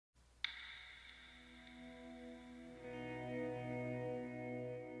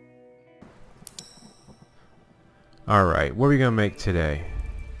Alright, what are we gonna make today?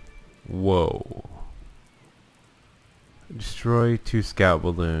 Whoa. Destroy 2 scout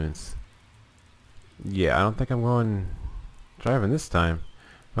balloons. Yeah, I don't think I'm going driving this time.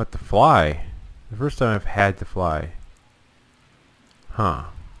 I'm about to fly. The first time I've had to fly. Huh.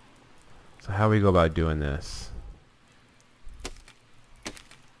 So how do we go about doing this?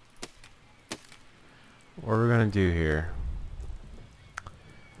 What we're gonna do here,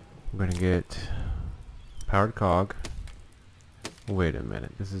 we're gonna get powered cog. Wait a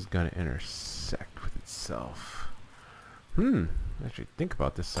minute, this is gonna intersect with itself. Actually think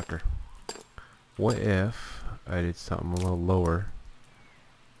about this sucker. What if I did something a little lower?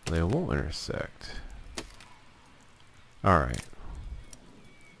 They won't intersect. Alright.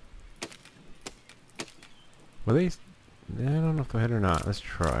 Will they? I don't know if they'll hit or not. Let's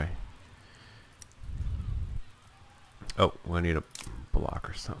try. Oh, we need a block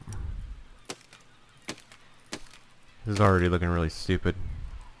or something. This is already looking really stupid.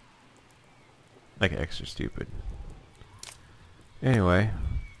 Like extra stupid. Anyway.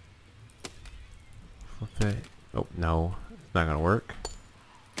 Flip it. Oh, no. It's not gonna work.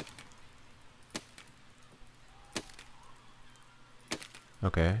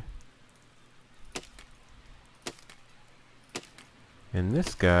 Okay. And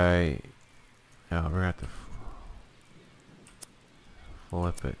this guy... Oh, we're gonna have to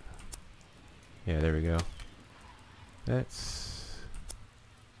flip it. Yeah, there we go. That's...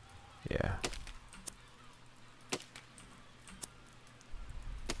 Yeah.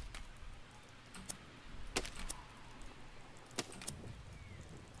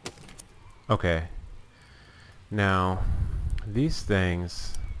 Okay. Now, these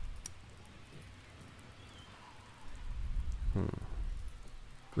things...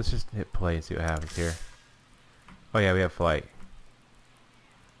 Let's just hit play and see what happens here. Oh yeah, we have flight.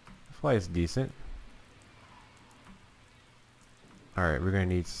 Flight is decent. Alright, we're gonna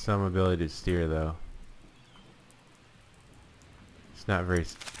need some ability to steer though. It's not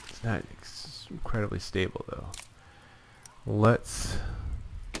incredibly stable though. Let's...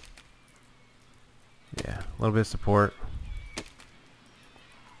 Yeah, a little bit of support.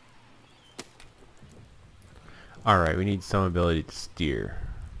 Alright, we need some ability to steer.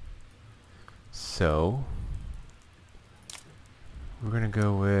 So, we're gonna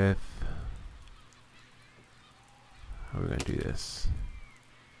go with... How are we gonna do this?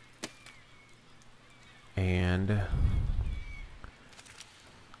 And...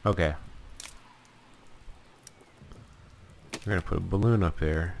 Okay. We're gonna put a balloon up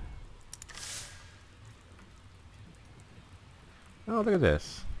there. Oh, look at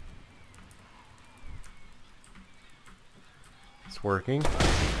this. It's working.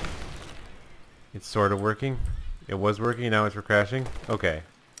 It's sort of working. It was working, now it's crashing. Okay.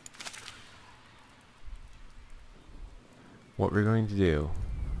 What we're going to do,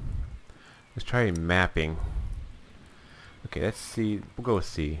 let's try mapping. Okay, let's see. We'll go with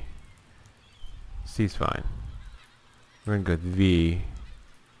C. C's fine. We're going to go with V.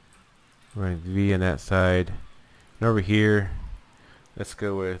 We're going to V on that side. And over here, let's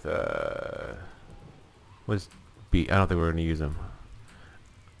go with, what's B? I don't think we're going to use them.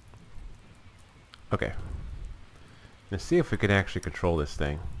 Okay. Let's see if we can actually control this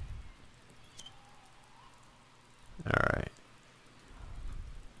thing. Alright.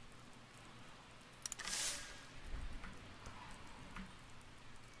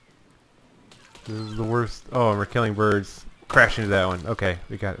 This is the worst. Oh, and we're killing birds. Crash into that one. Okay,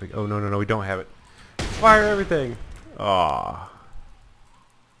 we got it. Oh, no, no, no, we don't have it. Fire everything! Aww.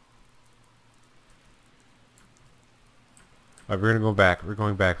 Alright, we're gonna go back. We're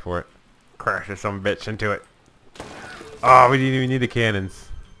going back for it. Crash this some bitch into it. Oh, we didn't even need the cannons.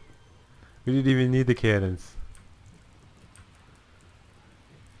 We didn't even need the cannons.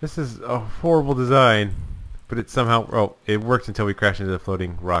 This is a horrible design, but it somehow... Oh, it worked until we crashed into the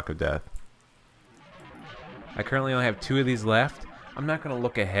floating rock of death. I currently only have 2 of these left. I'm not going to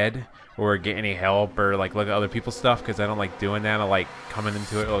look ahead or get any help or like look at other people's stuff because I don't like doing that. I like coming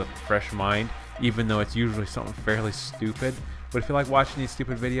into it with a fresh mind, even though it's usually something fairly stupid. But if you like watching these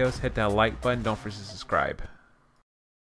stupid videos, hit that like button. Don't forget to subscribe.